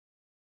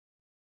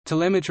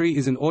Telemetry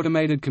is an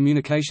automated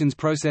communications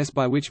process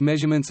by which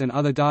measurements and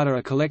other data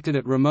are collected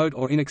at remote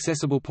or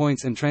inaccessible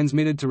points and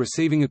transmitted to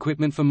receiving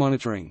equipment for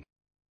monitoring.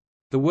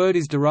 The word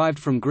is derived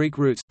from Greek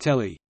roots,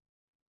 tele.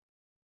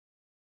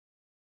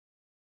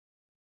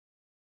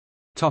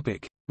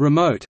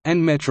 Remote,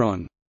 and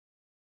metron.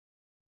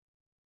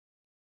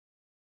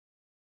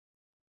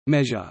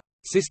 Measure.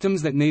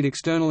 Systems that need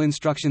external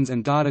instructions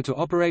and data to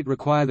operate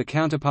require the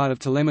counterpart of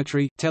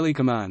telemetry,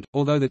 telecommand,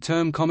 although the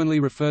term commonly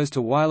refers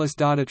to wireless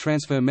data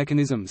transfer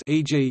mechanisms,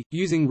 e.g.,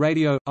 using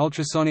radio,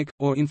 ultrasonic,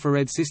 or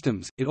infrared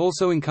systems. It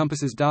also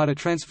encompasses data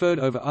transferred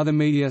over other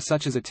media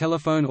such as a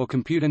telephone or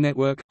computer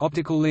network,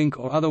 optical link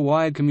or other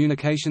wired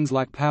communications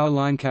like power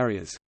line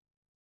carriers.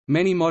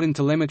 Many modern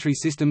telemetry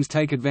systems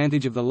take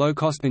advantage of the low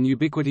cost and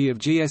ubiquity of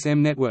GSM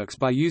networks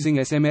by using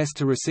SMS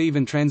to receive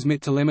and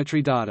transmit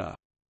telemetry data.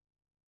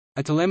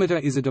 A telemeter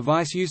is a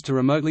device used to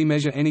remotely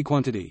measure any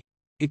quantity.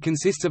 It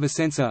consists of a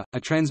sensor, a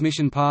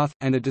transmission path,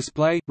 and a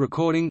display,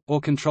 recording,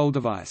 or control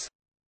device.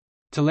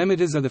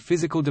 Telemeters are the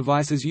physical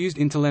devices used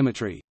in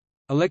telemetry.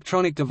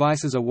 Electronic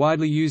devices are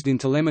widely used in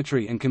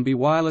telemetry and can be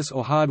wireless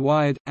or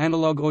hardwired,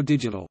 analog or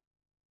digital.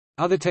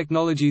 Other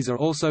technologies are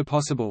also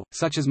possible,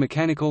 such as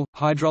mechanical,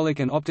 hydraulic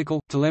and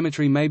optical.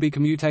 Telemetry may be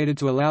commutated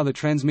to allow the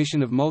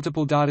transmission of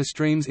multiple data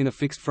streams in a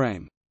fixed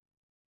frame.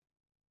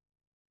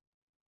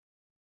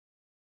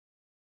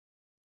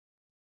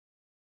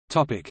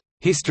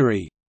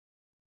 History.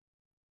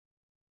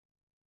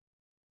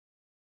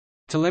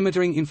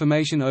 Telemetering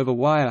information over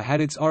wire had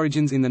its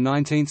origins in the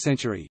 19th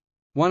century.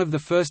 One of the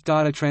first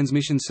data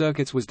transmission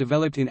circuits was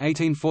developed in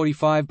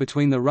 1845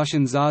 between the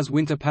Russian Tsar's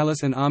Winter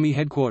Palace and army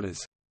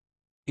headquarters.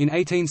 In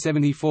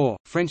 1874,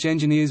 French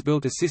engineers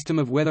built a system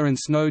of weather and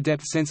snow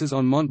depth sensors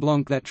on Mont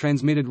Blanc that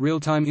transmitted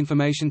real-time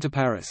information to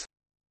Paris.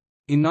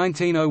 In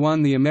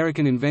 1901 the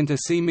American inventor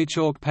C.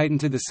 Mitchell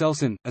patented the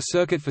Celson, a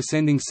circuit for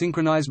sending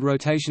synchronized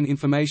rotation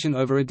information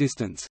over a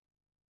distance.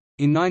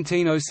 In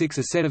 1906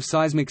 a set of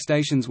seismic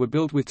stations were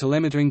built with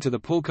telemetering to the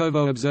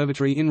Pulkovo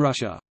Observatory in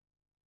Russia.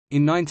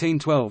 In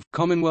 1912,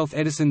 Commonwealth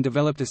Edison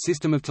developed a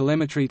system of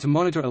telemetry to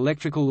monitor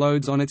electrical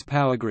loads on its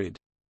power grid.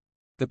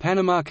 The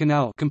Panama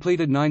Canal,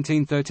 completed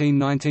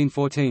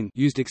 1913–1914,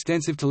 used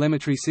extensive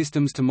telemetry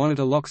systems to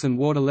monitor locks and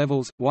water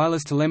levels.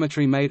 Wireless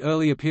telemetry made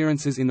early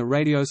appearances in the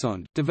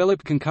radiosonde,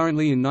 developed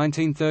concurrently in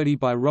 1930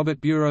 by Robert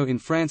Bureau in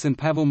France and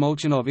Pavel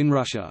Molchanov in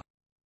Russia.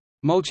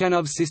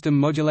 Molchanov's system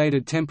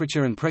modulated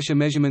temperature and pressure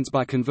measurements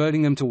by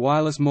converting them to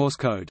wireless Morse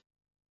code.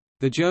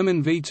 The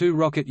German V-2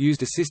 rocket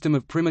used a system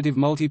of primitive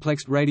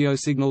multiplexed radio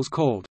signals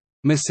called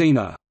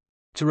Messina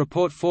to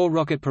report 4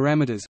 rocket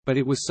parameters, but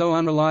it was so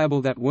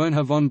unreliable that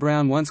Wernher von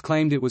Braun once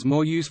claimed it was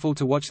more useful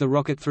to watch the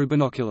rocket through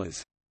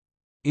binoculars.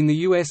 In the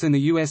US and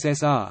the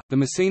USSR, the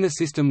Messina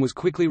system was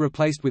quickly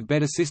replaced with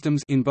better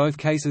systems, in both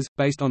cases,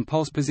 based on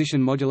pulse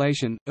position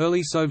modulation.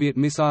 Early Soviet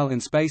missile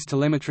and space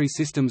telemetry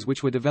systems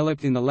which were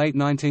developed in the late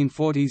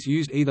 1940s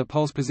used either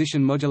pulse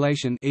position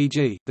modulation,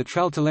 e.g., the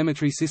TRAL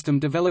telemetry system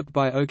developed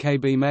by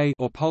OKB-ME,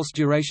 or pulse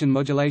duration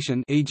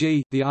modulation,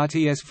 e.g., the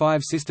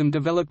RTS-5 system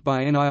developed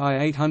by NII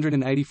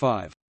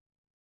 885.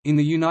 In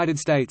the United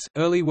States,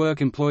 early work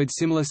employed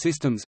similar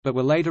systems, but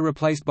were later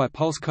replaced by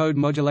pulse code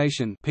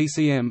modulation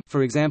 (PCM),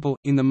 for example,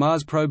 in the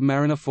Mars probe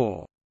Mariner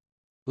 4.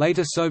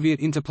 Later Soviet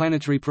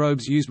interplanetary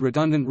probes used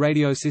redundant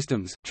radio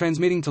systems,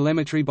 transmitting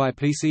telemetry by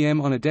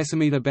PCM on a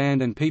decimeter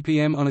band and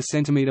ppm on a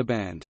centimeter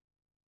band.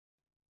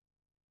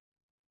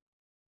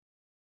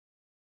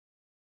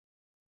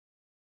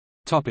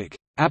 Topic: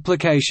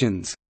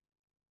 Applications.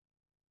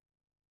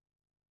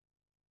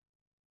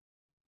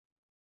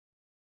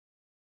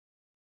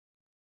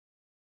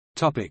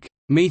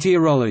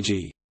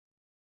 Meteorology.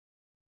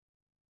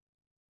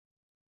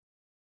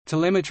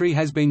 Telemetry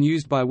has been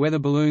used by weather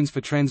balloons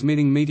for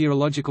transmitting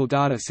meteorological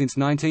data since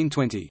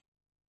 1920.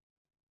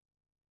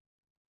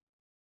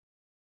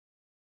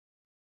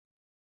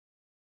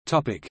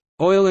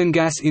 Oil and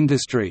gas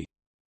industry.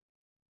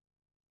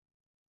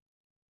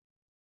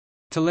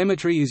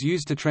 Telemetry is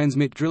used to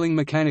transmit drilling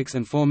mechanics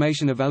and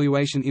formation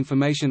evaluation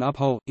information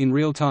uphole, in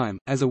real time,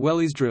 as a well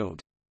is drilled.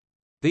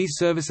 These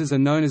services are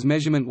known as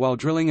measurement while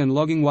drilling and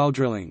logging while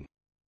drilling.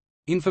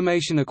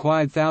 Information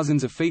acquired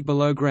thousands of feet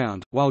below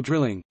ground, while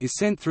drilling, is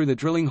sent through the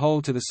drilling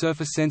hole to the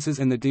surface sensors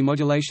and the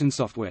demodulation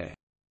software.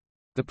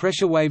 The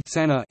pressure wave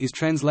is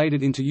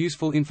translated into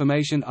useful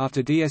information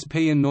after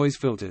DSP and noise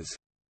filters.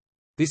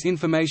 This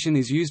information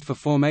is used for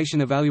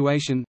formation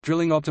evaluation,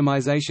 drilling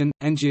optimization,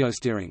 and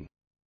geosteering.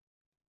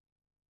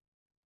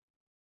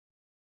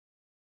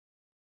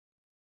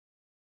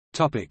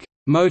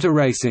 Motor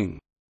racing.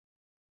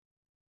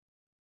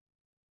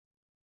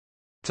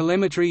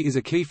 Telemetry is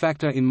a key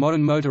factor in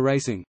modern motor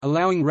racing,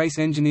 allowing race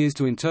engineers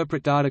to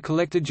interpret data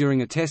collected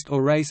during a test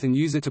or race and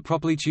use it to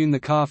properly tune the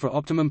car for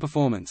optimum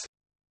performance.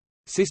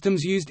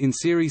 Systems used in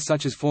series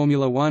such as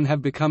Formula One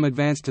have become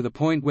advanced to the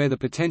point where the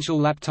potential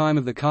lap time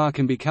of the car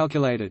can be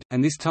calculated,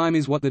 and this time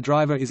is what the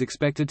driver is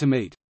expected to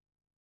meet.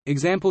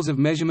 Examples of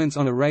measurements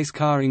on a race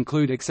car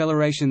include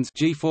accelerations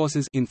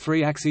G-forces in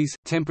 3 axes,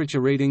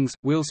 temperature readings,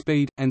 wheel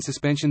speed, and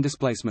suspension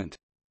displacement.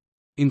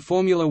 In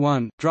Formula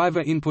One, driver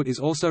input is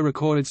also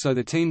recorded so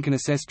the team can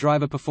assess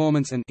driver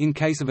performance and, in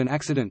case of an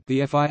accident,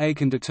 the FIA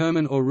can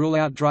determine or rule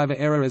out driver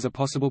error as a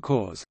possible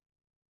cause.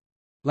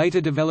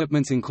 Later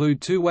developments include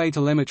two-way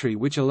telemetry,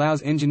 which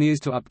allows engineers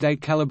to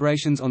update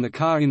calibrations on the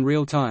car in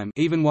real time,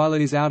 even while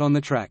it is out on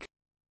the track.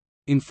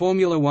 In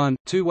Formula One,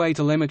 two-way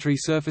telemetry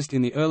surfaced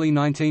in the early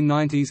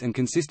 1990s and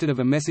consisted of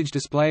a message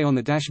display on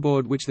the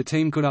dashboard which the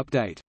team could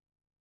update.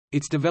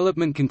 Its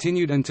development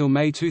continued until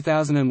May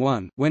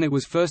 2001, when it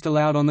was first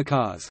allowed on the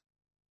cars.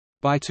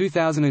 By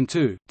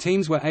 2002,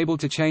 teams were able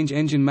to change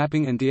engine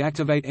mapping and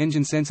deactivate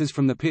engine sensors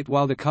from the pit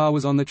while the car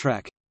was on the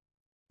track.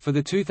 For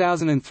the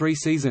 2003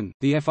 season,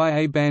 the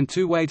FIA banned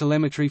two-way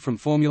telemetry from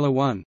Formula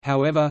One,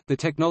 however, the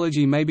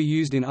technology may be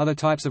used in other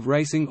types of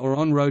racing or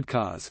on-road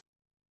cars.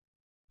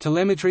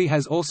 Telemetry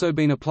has also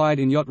been applied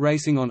in yacht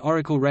racing on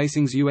Oracle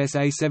Racing's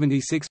USA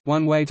 76.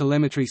 One-way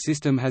telemetry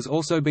system has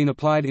also been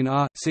applied in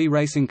R.C.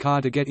 racing car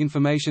to get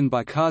information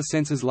by car's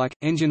sensors like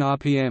engine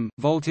RPM,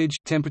 voltage,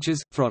 temperatures,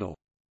 throttle.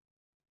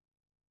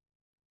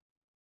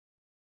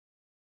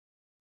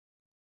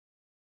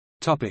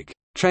 Topic: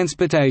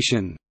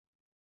 Transportation.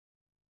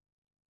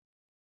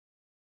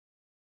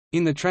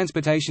 In the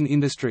transportation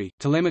industry,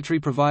 telemetry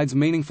provides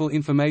meaningful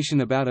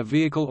information about a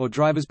vehicle or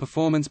driver's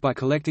performance by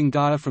collecting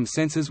data from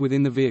sensors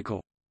within the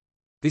vehicle.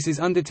 This is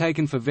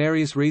undertaken for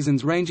various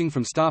reasons ranging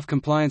from staff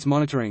compliance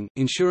monitoring,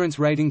 insurance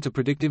rating to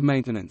predictive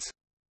maintenance.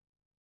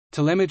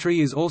 Telemetry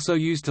is also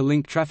used to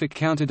link traffic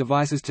counter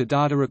devices to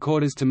data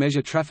recorders to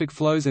measure traffic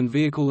flows and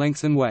vehicle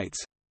lengths and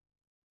weights.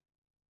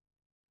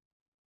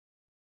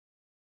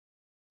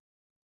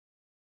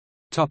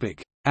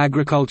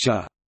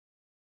 Agriculture.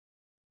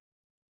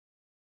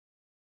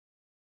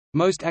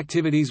 Most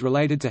activities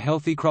related to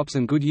healthy crops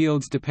and good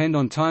yields depend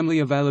on timely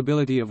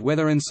availability of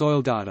weather and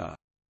soil data.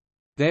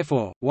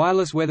 Therefore,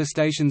 wireless weather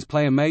stations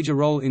play a major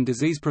role in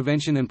disease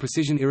prevention and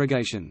precision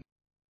irrigation.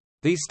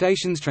 These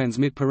stations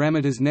transmit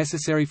parameters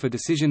necessary for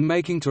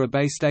decision-making to a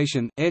base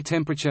station, air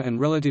temperature and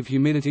relative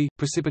humidity,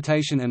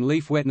 precipitation and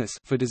leaf wetness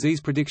for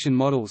disease prediction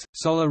models,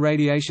 solar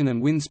radiation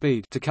and wind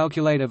speed to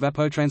calculate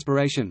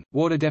evapotranspiration,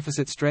 water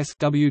deficit stress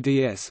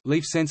 (WDS),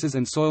 leaf sensors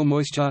and soil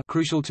moisture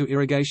crucial to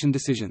irrigation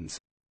decisions.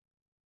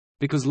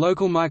 Because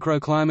local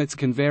microclimates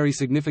can vary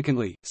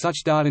significantly,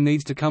 such data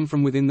needs to come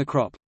from within the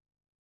crop.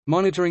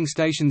 Monitoring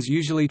stations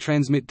usually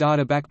transmit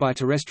data back by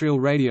terrestrial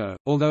radio,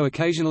 although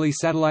occasionally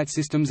satellite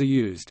systems are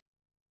used.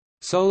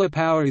 Solar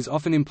power is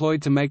often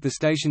employed to make the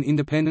station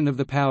independent of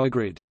the power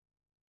grid.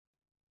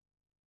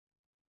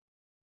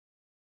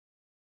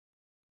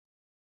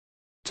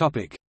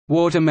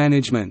 Water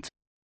management.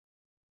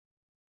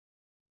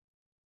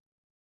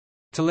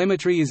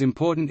 Telemetry is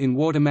important in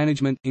water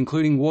management,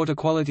 including water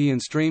quality and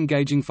stream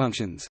gauging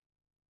functions.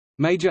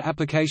 Major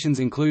applications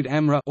include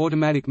AMRA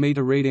automatic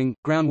meter reading,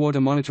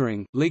 groundwater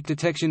monitoring, leak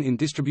detection in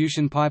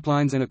distribution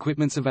pipelines and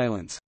equipment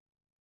surveillance.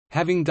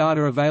 Having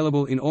data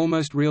available in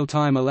almost real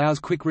time allows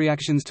quick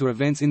reactions to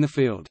events in the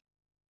field.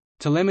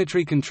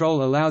 Telemetry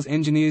control allows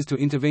engineers to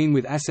intervene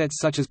with assets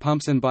such as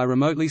pumps and by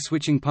remotely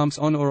switching pumps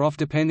on or off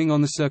depending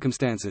on the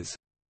circumstances.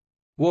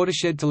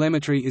 Watershed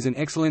telemetry is an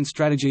excellent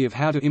strategy of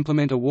how to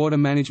implement a water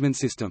management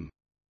system.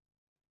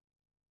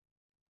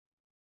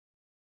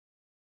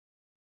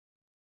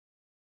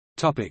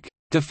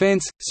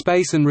 Defense,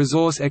 space and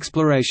resource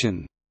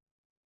exploration.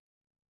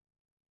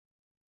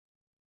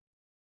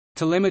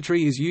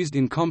 Telemetry is used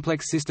in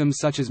complex systems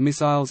such as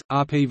missiles,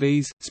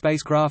 RPVs,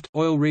 spacecraft,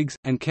 oil rigs,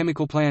 and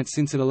chemical plants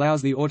since it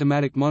allows the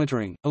automatic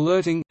monitoring,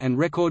 alerting, and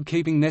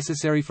record-keeping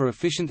necessary for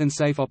efficient and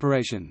safe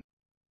operation.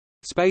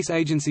 Space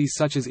agencies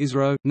such as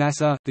ISRO,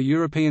 NASA, the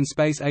European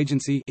Space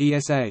Agency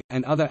 (ESA),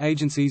 and other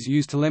agencies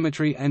use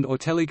telemetry and/or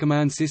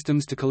telecommand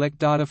systems to collect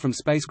data from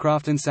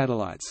spacecraft and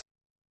satellites.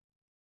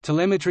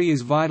 Telemetry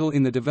is vital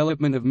in the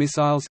development of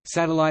missiles,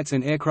 satellites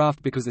and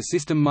aircraft because the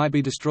system might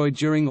be destroyed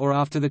during or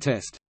after the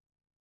test.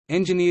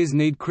 Engineers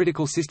need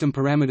critical system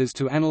parameters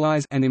to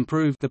analyze and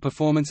improve the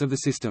performance of the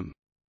system.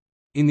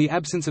 In the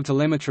absence of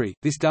telemetry,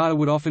 this data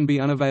would often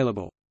be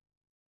unavailable.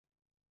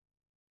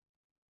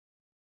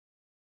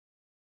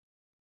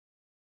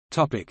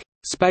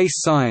 Space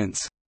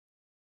science.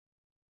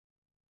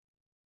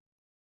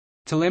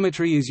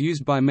 Telemetry is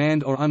used by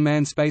manned or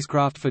unmanned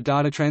spacecraft for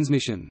data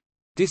transmission.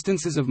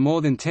 Distances of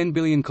more than 10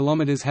 billion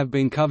kilometers have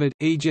been covered,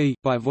 e.g.,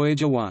 by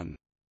Voyager 1.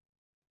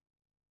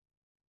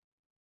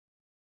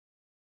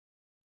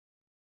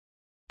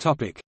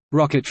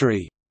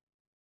 Rocketry.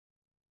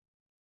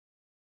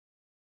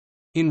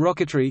 In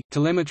rocketry,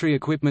 telemetry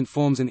equipment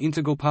forms an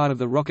integral part of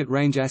the rocket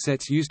range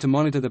assets used to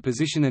monitor the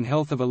position and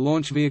health of a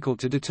launch vehicle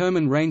to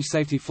determine range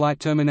safety. Flight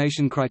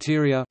termination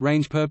criteria.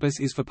 Range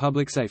purpose is for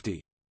public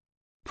safety.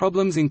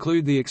 Problems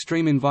include the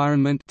extreme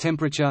environment,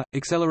 temperature,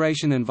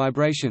 acceleration and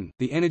vibration,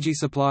 the energy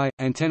supply,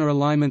 antenna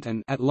alignment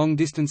and at long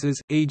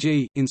distances,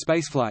 e.g., in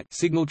spaceflight,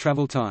 signal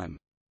travel time.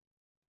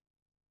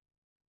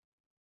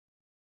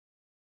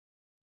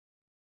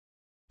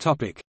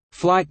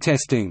 Flight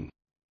testing.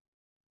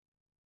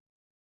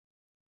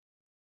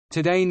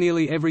 Today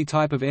nearly every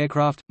type of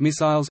aircraft,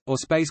 missiles, or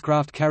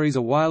spacecraft carries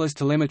a wireless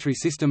telemetry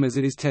system as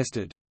it is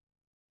tested.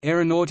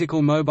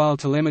 Aeronautical mobile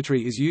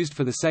telemetry is used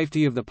for the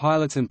safety of the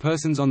pilots and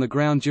persons on the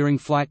ground during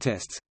flight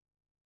tests.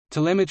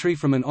 Telemetry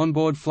from an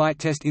onboard flight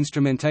test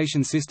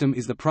instrumentation system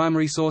is the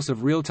primary source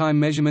of real-time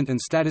measurement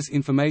and status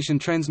information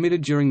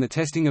transmitted during the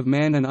testing of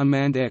manned and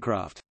unmanned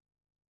aircraft.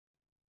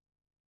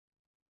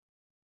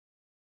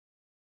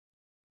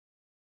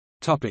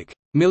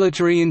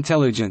 Military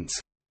intelligence.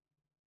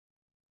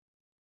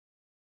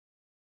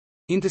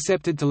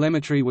 Intercepted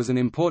telemetry was an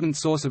important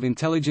source of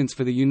intelligence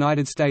for the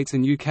United States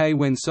and UK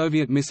when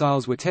Soviet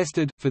missiles were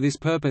tested. For this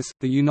purpose,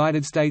 the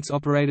United States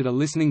operated a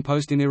listening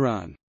post in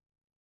Iran.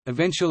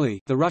 Eventually,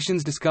 the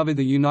Russians discovered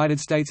the United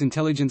States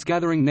intelligence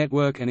gathering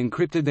network and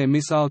encrypted their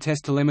missile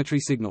test telemetry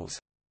signals.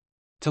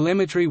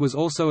 Telemetry was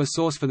also a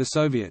source for the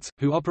Soviets,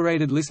 who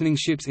operated listening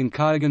ships in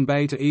Cardigan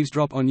Bay to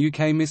eavesdrop on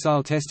UK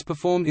missile tests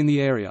performed in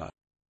the area.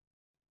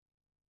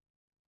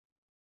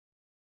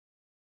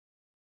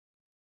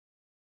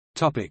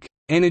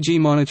 Energy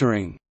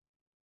monitoring.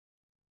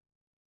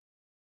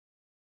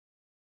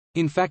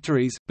 In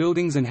factories,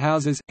 buildings and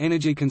houses,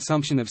 energy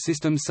consumption of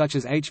systems such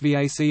as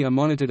HVAC are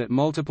monitored at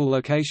multiple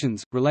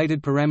locations.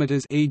 Related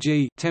parameters,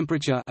 e.g.,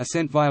 temperature, are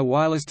sent via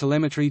wireless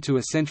telemetry to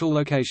a central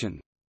location.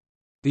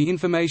 The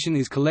information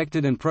is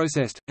collected and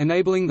processed,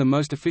 enabling the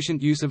most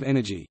efficient use of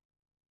energy.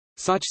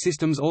 Such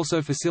systems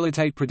also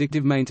facilitate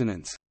predictive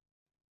maintenance.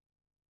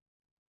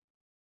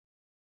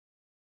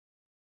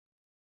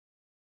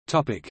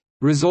 Topic: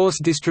 Resource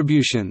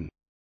distribution.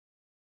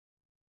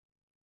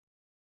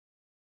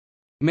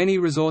 Many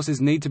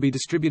resources need to be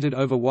distributed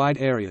over wide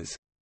areas.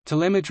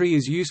 Telemetry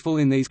is useful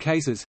in these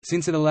cases,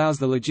 since it allows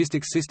the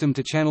logistics system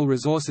to channel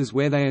resources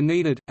where they are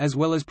needed, as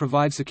well as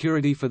provide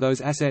security for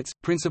those assets.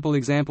 Principal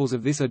examples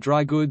of this are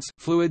dry goods,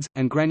 fluids,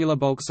 and granular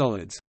bulk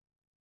solids.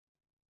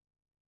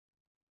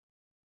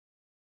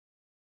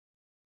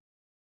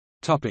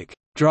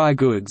 Dry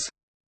goods.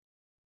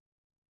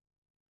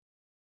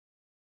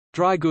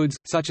 Dry goods,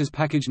 such as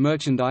packaged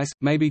merchandise,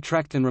 may be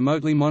tracked and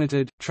remotely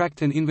monitored,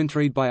 tracked and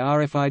inventoried by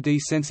RFID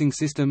sensing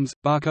systems,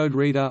 barcode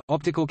reader,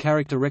 optical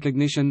character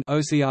recognition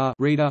 (OCR)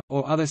 reader,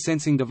 or other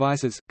sensing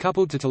devices,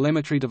 coupled to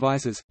telemetry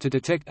devices, to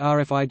detect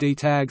RFID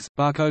tags,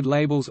 barcode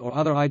labels or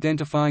other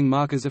identifying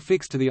markers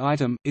affixed to the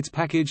item, its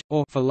package,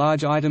 or, for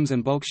large items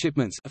and bulk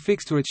shipments,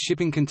 affixed to its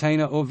shipping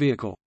container or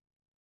vehicle.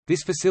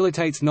 This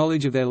facilitates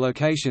knowledge of their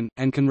location,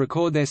 and can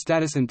record their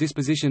status and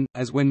disposition,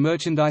 as when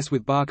merchandise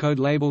with barcode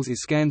labels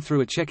is scanned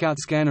through a checkout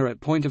scanner at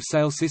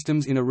point-of-sale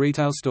systems in a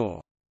retail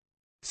store.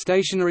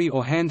 Stationary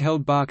or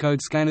handheld barcode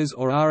scanners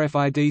or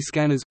RFID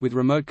scanners, with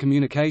remote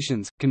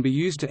communications, can be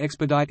used to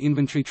expedite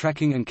inventory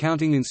tracking and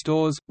counting in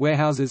stores,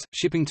 warehouses,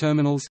 shipping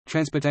terminals,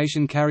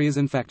 transportation carriers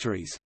and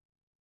factories.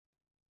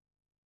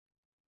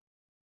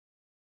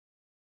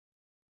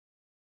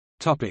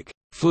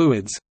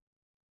 Fluids.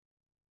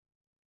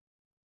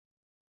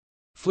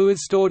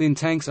 Fluids stored in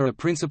tanks are a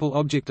principal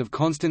object of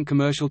constant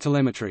commercial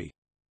telemetry.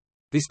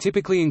 This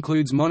typically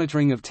includes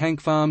monitoring of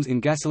tank farms in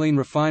gasoline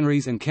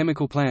refineries and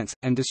chemical plants,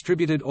 and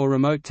distributed or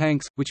remote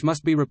tanks, which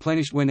must be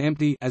replenished when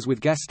empty, as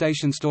with gas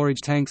station storage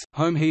tanks,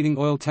 home heating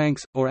oil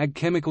tanks, or ag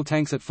chemical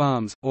tanks at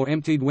farms, or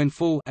emptied when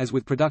full, as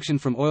with production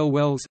from oil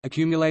wells,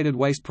 accumulated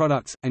waste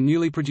products, and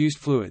newly produced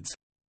fluids.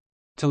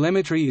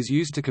 Telemetry is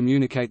used to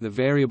communicate the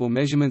variable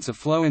measurements of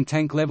flow and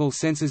tank level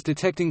sensors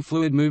detecting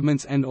fluid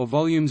movements and or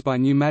volumes by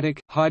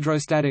pneumatic,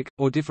 hydrostatic,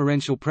 or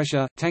differential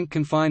pressure,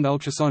 tank-confined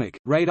ultrasonic,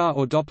 radar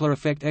or Doppler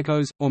effect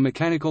echoes, or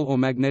mechanical or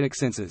magnetic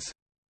sensors.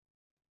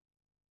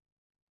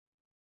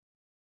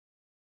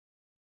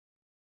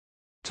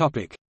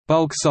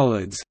 Bulk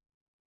solids.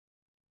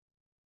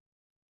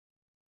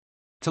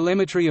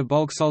 Telemetry of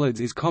bulk solids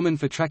is common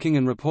for tracking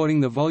and reporting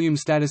the volume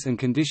status and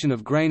condition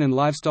of grain and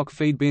livestock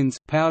feed bins,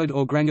 powdered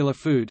or granular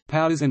food,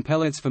 powders and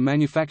pellets for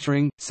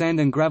manufacturing, sand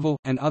and gravel,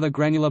 and other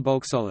granular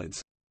bulk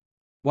solids.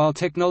 While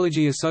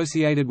technology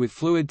associated with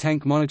fluid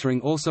tank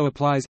monitoring also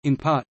applies, in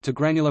part, to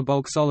granular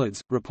bulk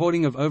solids,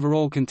 reporting of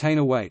overall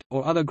container weight,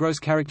 or other gross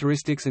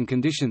characteristics and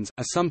conditions,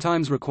 are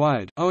sometimes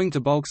required, owing to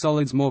bulk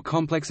solids' more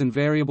complex and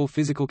variable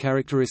physical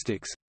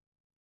characteristics.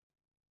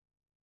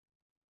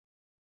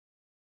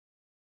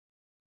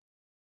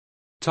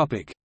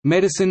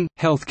 Medicine,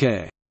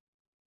 healthcare.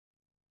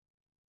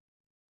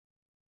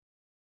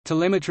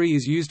 Telemetry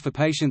is used for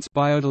patients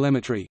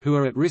biotelemetry who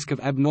are at risk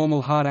of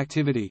abnormal heart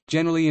activity,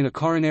 generally in a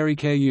coronary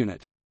care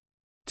unit.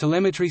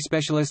 Telemetry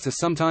specialists are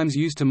sometimes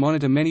used to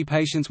monitor many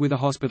patients with a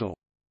hospital.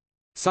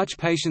 Such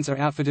patients are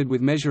outfitted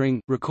with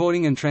measuring,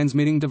 recording and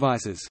transmitting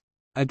devices.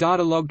 A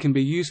data log can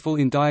be useful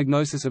in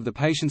diagnosis of the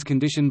patient's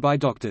condition by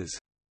doctors.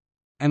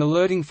 An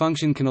alerting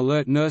function can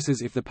alert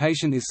nurses if the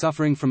patient is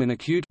suffering from an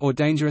acute or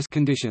dangerous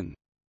condition.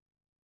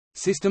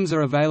 Systems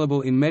are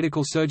available in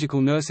medical surgical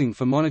nursing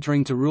for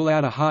monitoring to rule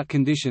out a heart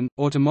condition,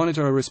 or to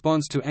monitor a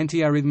response to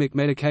antiarrhythmic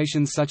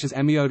medications such as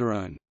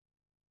amiodarone.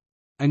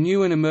 A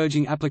new and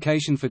emerging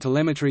application for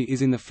telemetry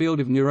is in the field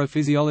of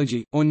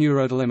neurophysiology, or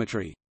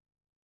neurotelemetry.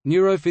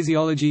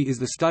 Neurophysiology is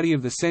the study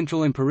of the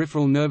central and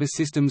peripheral nervous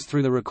systems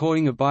through the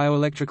recording of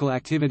bioelectrical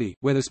activity,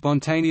 whether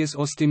spontaneous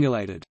or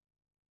stimulated.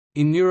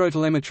 In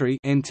neurotelemetry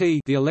 (NT),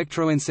 the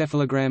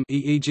electroencephalogram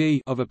 (EEG)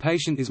 of a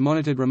patient is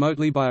monitored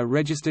remotely by a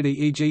registered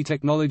EEG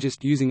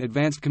technologist using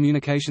advanced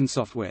communication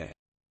software.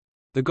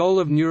 The goal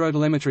of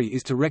neurotelemetry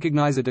is to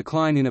recognize a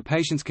decline in a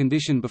patient's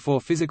condition before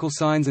physical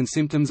signs and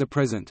symptoms are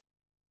present.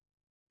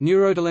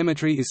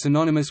 Neurotelemetry is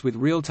synonymous with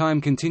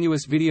real-time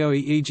continuous video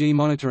EEG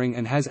monitoring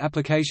and has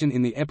application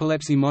in the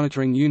Epilepsy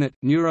Monitoring Unit,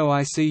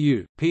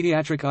 Neuro-ICU,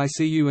 Pediatric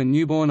ICU and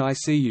Newborn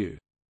ICU.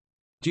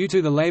 Due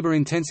to the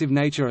labor-intensive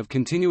nature of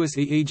continuous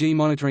EEG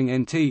monitoring,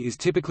 NT is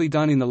typically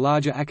done in the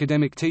larger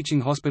academic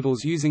teaching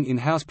hospitals using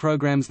in-house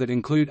programs that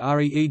include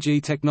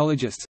REEG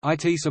technologists,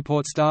 IT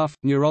support staff,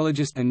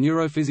 neurologists and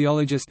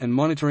neurophysiologists and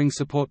monitoring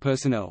support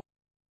personnel.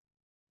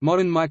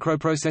 Modern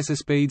microprocessor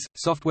speeds,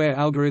 software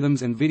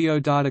algorithms and video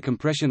data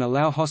compression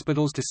allow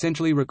hospitals to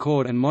centrally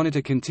record and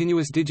monitor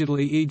continuous digital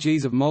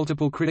EEGs of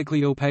multiple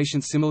critically ill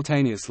patients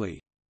simultaneously.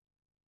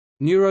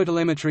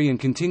 Neurotelemetry and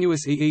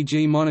continuous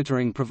EEG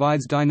monitoring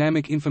provides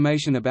dynamic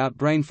information about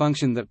brain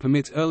function that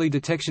permits early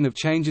detection of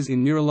changes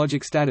in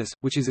neurologic status,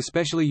 which is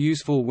especially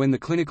useful when the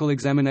clinical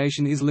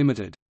examination is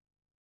limited.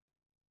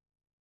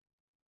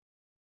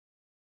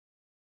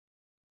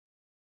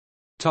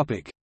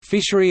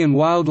 Fishery and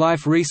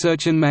wildlife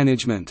research and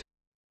management.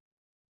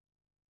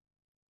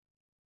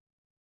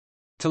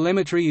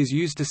 Telemetry is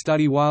used to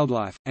study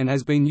wildlife, and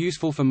has been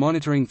useful for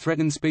monitoring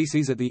threatened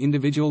species at the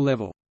individual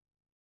level.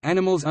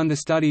 Animals under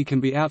study can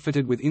be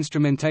outfitted with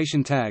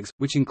instrumentation tags,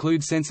 which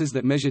include sensors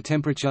that measure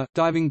temperature,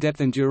 diving depth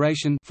and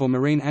duration for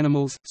marine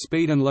animals,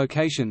 speed and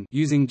location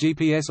using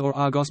GPS or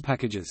Argos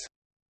packages.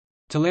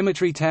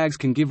 Telemetry tags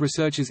can give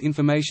researchers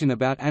information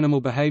about animal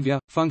behavior,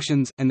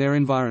 functions, and their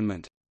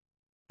environment.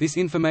 This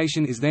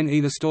information is then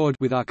either stored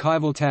with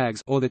archival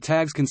tags or the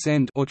tags can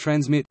send or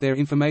transmit their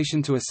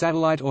information to a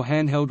satellite or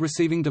handheld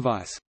receiving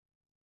device.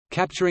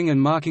 Capturing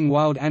and marking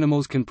wild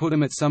animals can put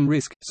them at some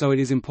risk, so it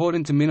is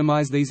important to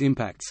minimize these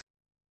impacts.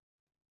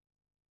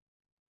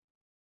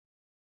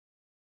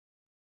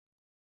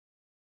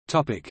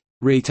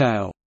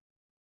 Retail.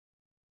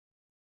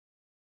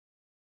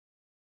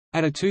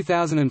 At a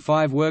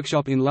 2005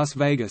 workshop in Las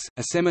Vegas,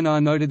 a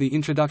seminar noted the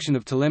introduction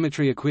of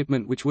telemetry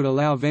equipment which would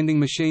allow vending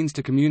machines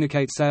to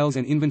communicate sales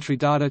and inventory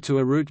data to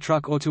a route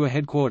truck or to a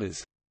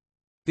headquarters.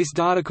 This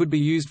data could be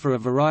used for a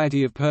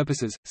variety of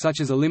purposes,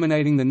 such as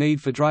eliminating the need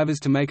for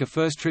drivers to make a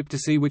first trip to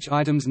see which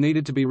items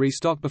needed to be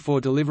restocked before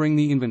delivering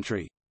the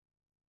inventory.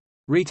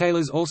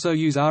 Retailers also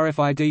use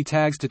RFID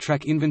tags to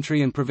track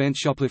inventory and prevent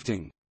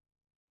shoplifting.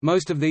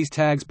 Most of these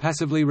tags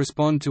passively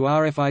respond to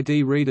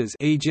RFID readers,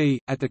 e.g.,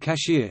 at the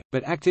cashier,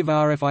 but active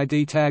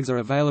RFID tags are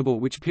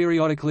available which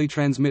periodically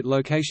transmit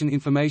location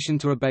information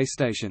to a base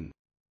station.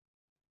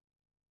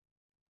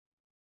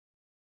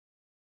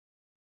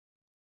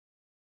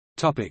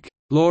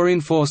 Law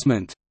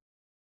enforcement.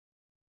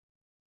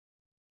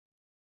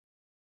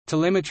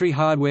 Telemetry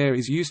hardware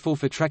is useful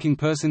for tracking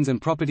persons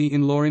and property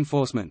in law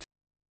enforcement.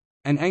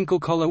 An ankle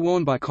collar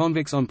worn by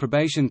convicts on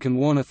probation can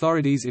warn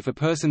authorities if a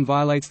person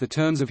violates the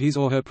terms of his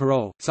or her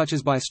parole, such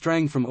as by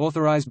straying from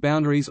authorized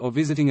boundaries or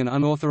visiting an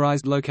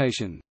unauthorized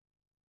location.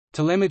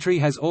 Telemetry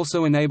has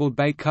also enabled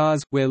bait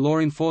cars, where law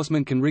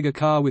enforcement can rig a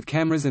car with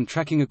cameras and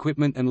tracking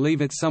equipment and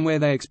leave it somewhere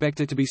they expect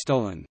it to be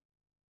stolen.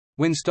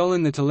 When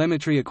stolen, the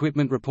telemetry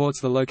equipment reports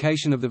the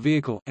location of the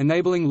vehicle,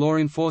 enabling law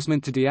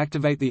enforcement to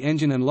deactivate the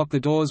engine and lock the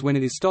doors when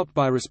it is stopped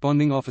by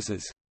responding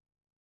officers.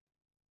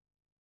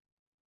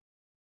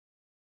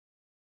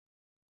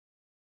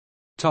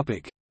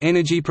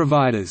 Energy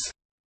providers.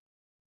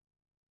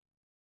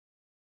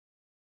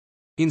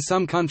 In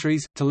some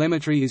countries,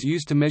 telemetry is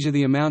used to measure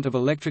the amount of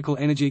electrical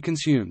energy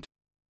consumed.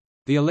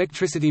 The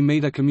electricity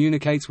meter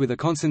communicates with a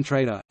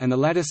concentrator, and the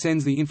latter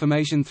sends the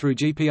information through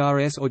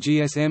GPRS or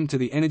GSM to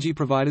the energy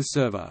provider's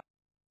server.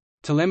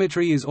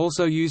 Telemetry is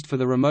also used for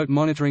the remote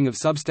monitoring of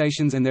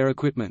substations and their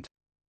equipment.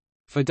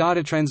 For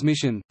data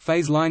transmission,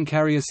 phase line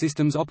carrier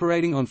systems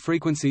operating on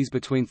frequencies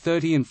between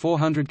 30 and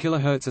 400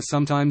 kHz are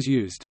sometimes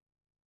used.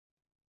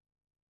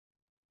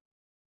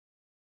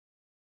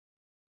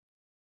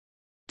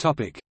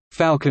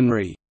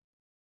 Falconry.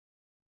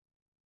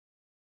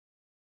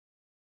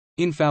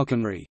 In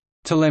falconry,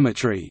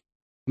 telemetry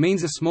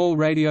means a small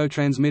radio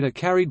transmitter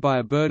carried by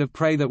a bird of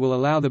prey that will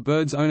allow the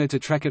bird's owner to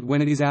track it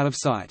when it is out of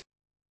sight.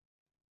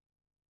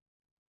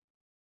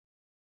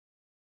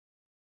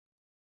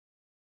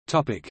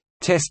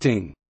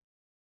 Testing.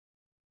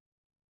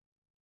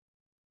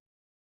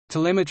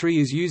 Telemetry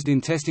is used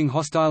in testing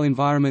hostile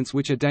environments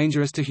which are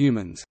dangerous to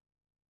humans.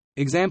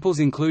 Examples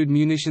include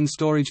munitions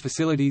storage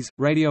facilities,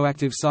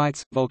 radioactive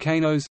sites,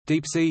 volcanoes,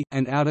 deep sea,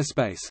 and outer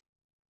space.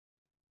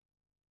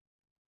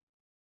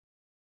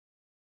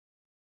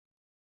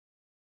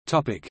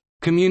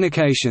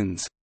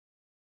 Communications.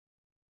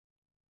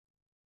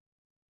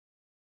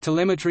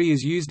 Telemetry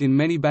is used in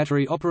many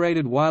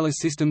battery-operated wireless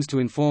systems to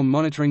inform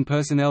monitoring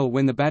personnel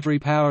when the battery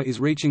power is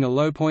reaching a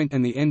low point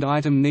and the end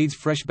item needs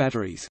fresh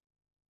batteries.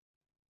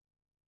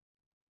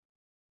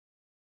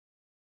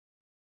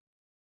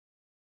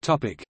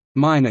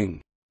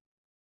 Mining.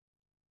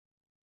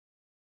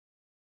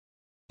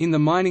 In the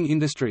mining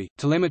industry,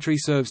 telemetry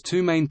serves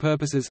two main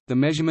purposes, the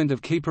measurement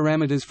of key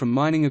parameters from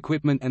mining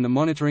equipment and the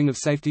monitoring of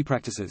safety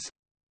practices.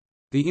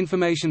 The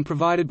information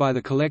provided by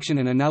the collection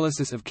and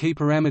analysis of key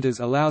parameters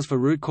allows for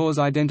root cause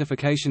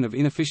identification of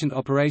inefficient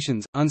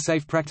operations,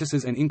 unsafe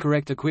practices and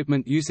incorrect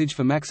equipment usage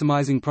for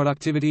maximizing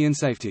productivity and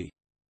safety.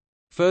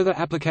 Further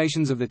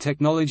applications of the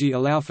technology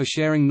allow for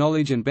sharing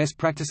knowledge and best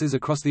practices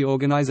across the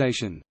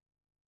organization.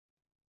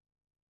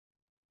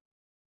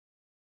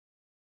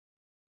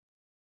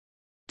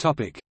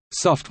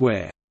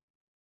 Software.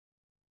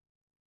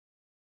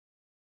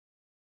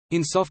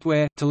 In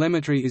software,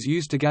 telemetry is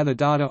used to gather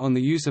data on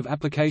the use of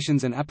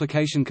applications and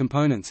application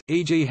components,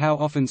 e.g. how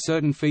often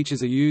certain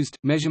features are used,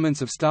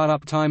 measurements of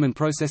startup time and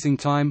processing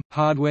time,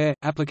 hardware,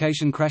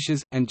 application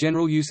crashes, and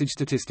general usage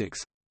statistics.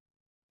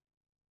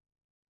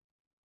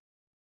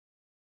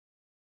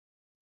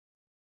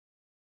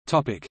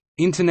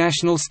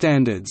 International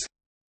standards.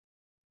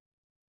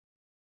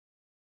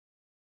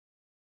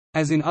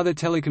 As in other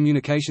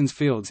telecommunications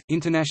fields,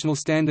 international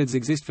standards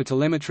exist for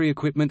telemetry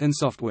equipment and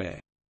software.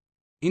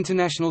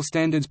 International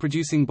standards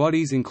producing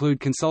bodies include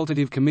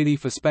Consultative Committee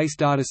for Space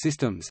Data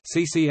Systems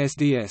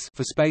 (CCSDS)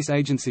 for space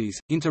agencies,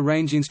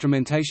 Inter-Range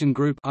Instrumentation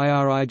Group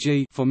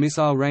 (IRIG) for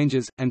missile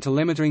ranges, and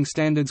Telemetering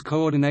Standards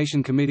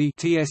Coordination Committee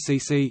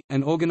 (TSCC),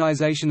 an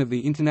organization of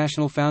the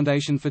International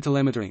Foundation for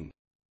Telemetering.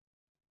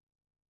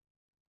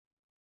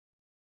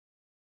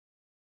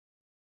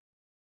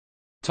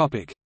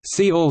 Topic: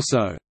 See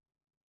also.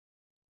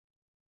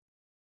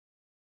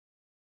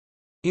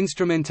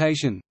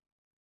 Instrumentation,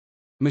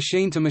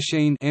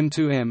 Machine-to-machine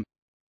 (M2M),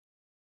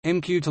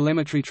 MQ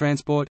telemetry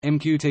transport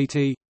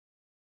 (MQTT),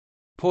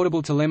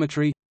 Portable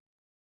telemetry,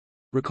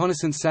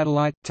 Reconnaissance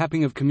satellite,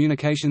 tapping of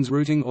communications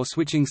routing or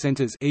switching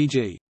centers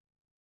e.g.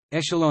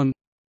 Echelon,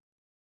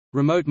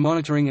 Remote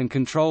monitoring and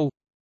control,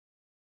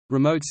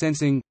 Remote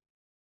sensing,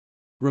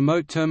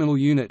 Remote terminal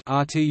unit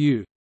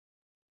 (RTU),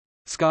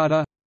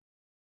 SCADA,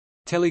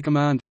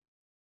 Telecommand,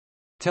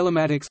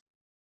 Telematics,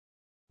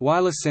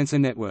 Wireless sensor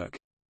network.